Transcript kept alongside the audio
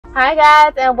Hi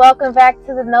guys, and welcome back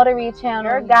to the Notary channel,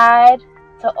 your guide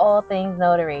to all things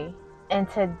notary. And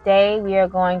today we are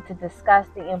going to discuss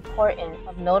the importance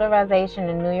of notarization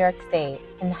in New York State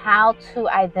and how to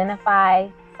identify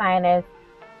signers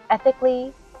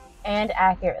ethically and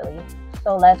accurately.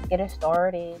 So let's get it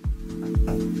started.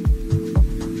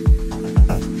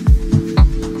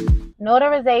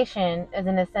 Notarization is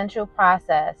an essential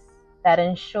process that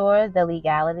ensures the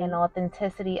legality and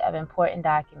authenticity of important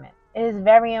documents. It is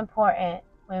very important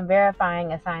when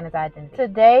verifying a signer's identity.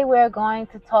 Today, we're going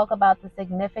to talk about the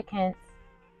significance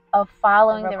of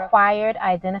following the required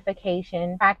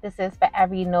identification practices for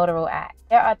every notarial act.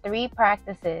 There are 3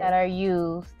 practices that are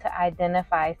used to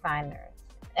identify signers.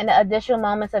 In the initial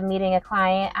moments of meeting a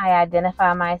client, I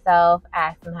identify myself,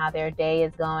 ask them how their day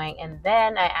is going, and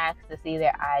then I ask to see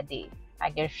their ID. I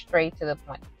get straight to the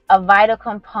point. A vital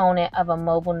component of a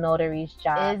mobile notary's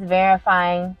job is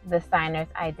verifying the signer's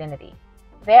identity.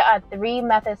 There are 3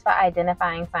 methods for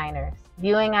identifying signers: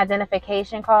 viewing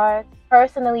identification cards,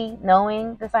 personally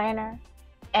knowing the signer,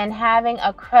 and having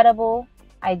a credible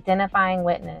identifying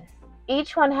witness.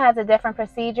 Each one has a different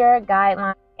procedure,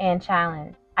 guideline, and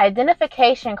challenge.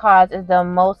 Identification cards is the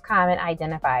most common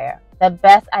identifier. The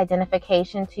best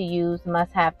identification to use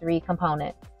must have 3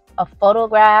 components: a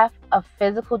photograph, a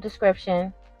physical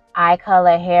description, eye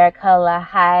color, hair color,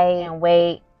 height and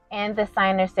weight, and the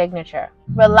signer's signature.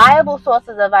 Reliable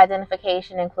sources of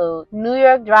identification include New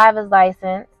York driver's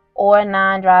license or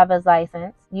non-driver's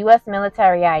license, U.S.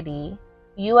 military ID,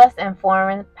 U.S. and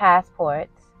foreign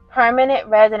passports, permanent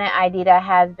resident ID that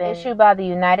has been issued by the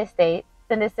United States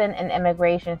Citizen and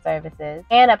Immigration Services,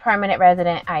 and a permanent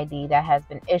resident ID that has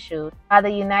been issued by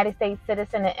the United States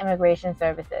Citizen and Immigration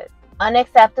Services.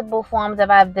 Unacceptable forms of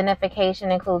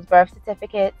identification include birth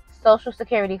certificates, social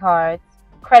security cards,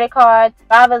 credit cards,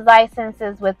 driver's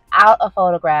licenses without a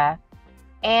photograph,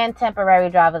 and temporary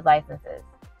driver's licenses.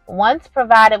 Once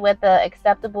provided with the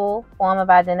acceptable form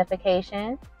of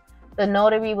identification, the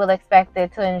notary will expect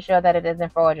it to ensure that it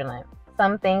isn't fraudulent.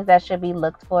 Some things that should be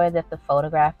looked for is if the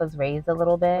photograph was raised a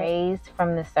little bit, raised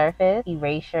from the surface,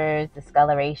 erasures,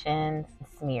 discolorations,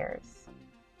 smears.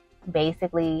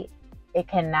 Basically, it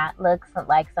cannot look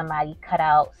like somebody cut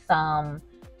out some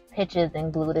pictures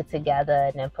and glued it together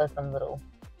and then put some little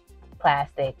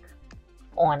plastic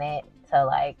on it to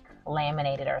like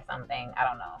laminate it or something. I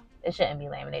don't know. It shouldn't be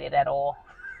laminated at all,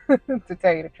 to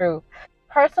tell you the truth.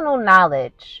 Personal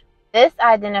knowledge. This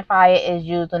identifier is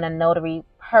used when a notary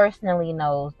personally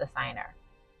knows the signer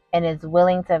and is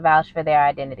willing to vouch for their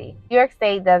identity. New York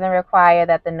State doesn't require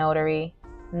that the notary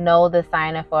know the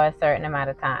signer for a certain amount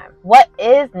of time. What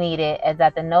is needed is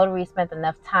that the notary spent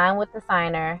enough time with the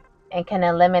signer and can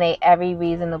eliminate every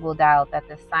reasonable doubt that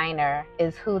the signer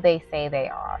is who they say they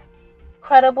are.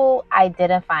 Credible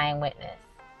identifying witness.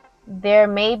 There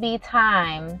may be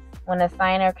times when a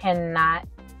signer cannot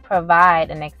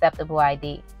provide an acceptable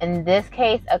ID. In this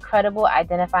case, a credible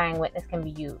identifying witness can be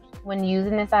used. When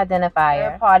using this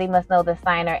identifier, the party must know the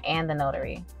signer and the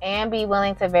notary, and be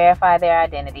willing to verify their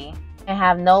identity, and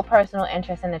have no personal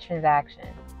interest in the transaction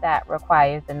that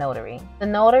requires the notary. The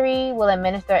notary will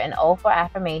administer an oath or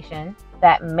affirmation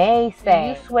that may say,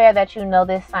 "You swear that you know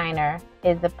this signer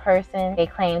is the person they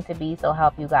claim to be, so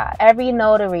help you God." Every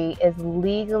notary is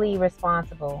legally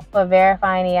responsible for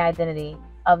verifying the identity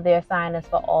of their signers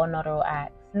for all notarial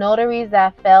acts. Notaries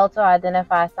that fail to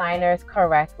identify signers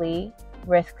correctly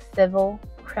risk civil,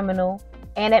 criminal,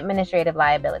 and administrative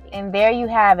liability. And there you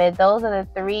have it. Those are the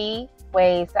 3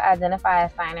 ways to identify a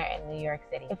signer in New York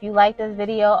City. If you liked this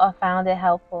video or found it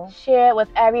helpful, share it with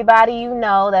everybody you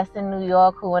know that's in New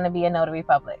York who want to be a notary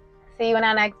public. See you in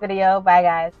our next video. Bye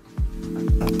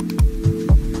guys.